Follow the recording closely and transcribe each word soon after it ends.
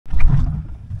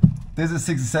This is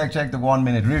 60 Sec Check, the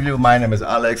 1-minute review. My name is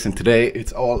Alex and today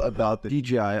it's all about the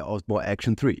DJI Osmo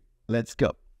Action 3. Let's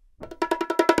go.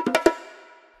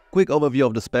 Quick overview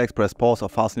of the specs, press pause or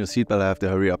fasten your seatbelt, I have to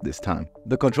hurry up this time.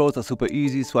 The controls are super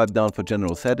easy, swipe down for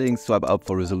general settings, swipe up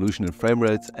for resolution and frame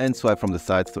rates, and swipe from the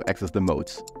sides to access the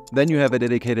modes. Then you have a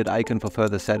dedicated icon for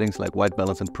further settings like white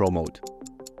balance and pro mode.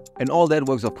 And all that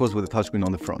works of course with a touchscreen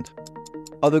on the front.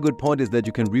 Other good point is that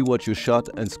you can rewatch your shot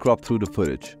and scrub through the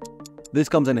footage. This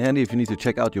comes in handy if you need to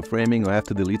check out your framing or have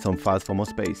to delete some files for more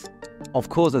space. Of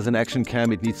course, as an action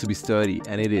cam it needs to be sturdy,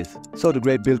 and it is. So the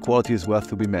great build quality is worth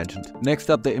to be mentioned. Next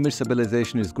up, the image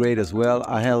stabilization is great as well.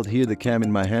 I held here the cam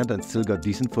in my hand and still got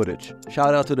decent footage.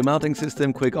 Shout out to the mounting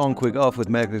system, quick on, quick off with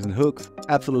magnets and hooks.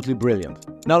 Absolutely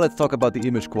brilliant. Now let's talk about the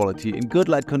image quality. In good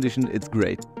light condition it's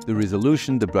great. The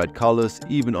resolution, the bright colors,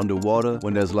 even underwater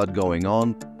when there's a lot going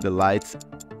on, the lights,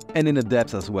 and in the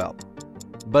depths as well.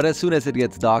 But as soon as it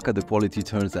gets darker, the quality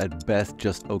turns at best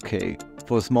just okay.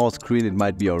 For a small screen it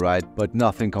might be alright, but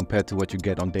nothing compared to what you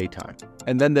get on daytime.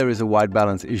 And then there is a white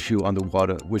balance issue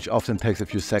underwater, which often takes a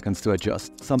few seconds to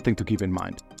adjust, something to keep in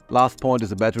mind. Last point is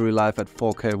the battery life at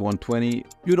 4K 120.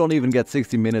 You don't even get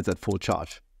 60 minutes at full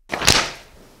charge.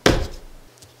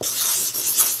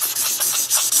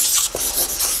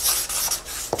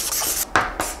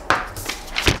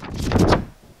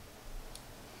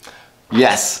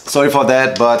 Yes, sorry for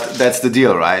that, but that's the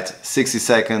deal, right? 60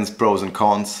 seconds, pros and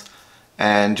cons.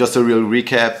 And just a real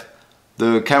recap,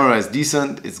 the camera is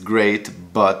decent, it's great,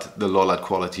 but the low light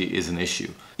quality is an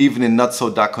issue. Even in not so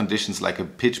dark conditions like a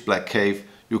pitch black cave,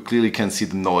 you clearly can see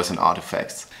the noise and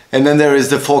artifacts. And then there is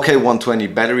the 4K 120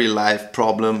 battery life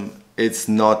problem. It's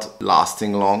not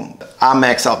lasting long. I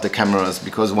max out the cameras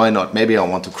because why not? Maybe I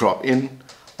want to crop in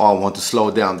or I want to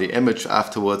slow down the image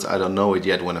afterwards. I don't know it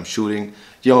yet when I'm shooting.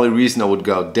 The only reason I would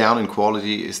go down in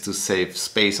quality is to save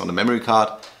space on the memory card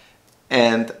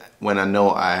and when I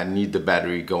know I need the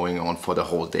battery going on for the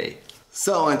whole day.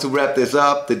 So, and to wrap this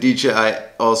up, the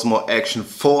DJI Osmo Action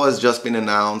 4 has just been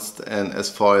announced, and as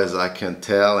far as I can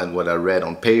tell and what I read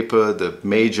on paper, the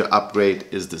major upgrade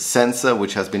is the sensor,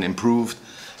 which has been improved,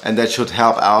 and that should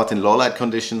help out in low light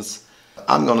conditions.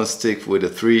 I'm gonna stick with a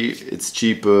 3. It's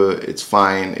cheaper, it's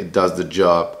fine, it does the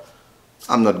job.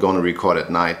 I'm not gonna record at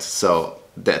night, so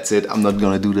that's it. I'm not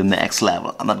gonna do the next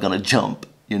level. I'm not gonna jump,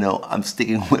 you know, I'm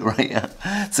sticking with where I am.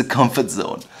 It's a comfort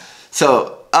zone.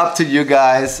 So up to you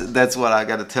guys. That's what I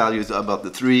gotta tell you about the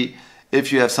 3.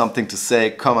 If you have something to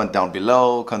say, comment down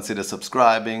below, consider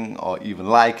subscribing or even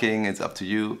liking, it's up to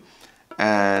you.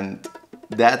 And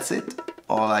that's it.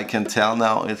 All I can tell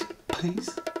now is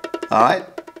peace. All right,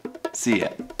 see ya.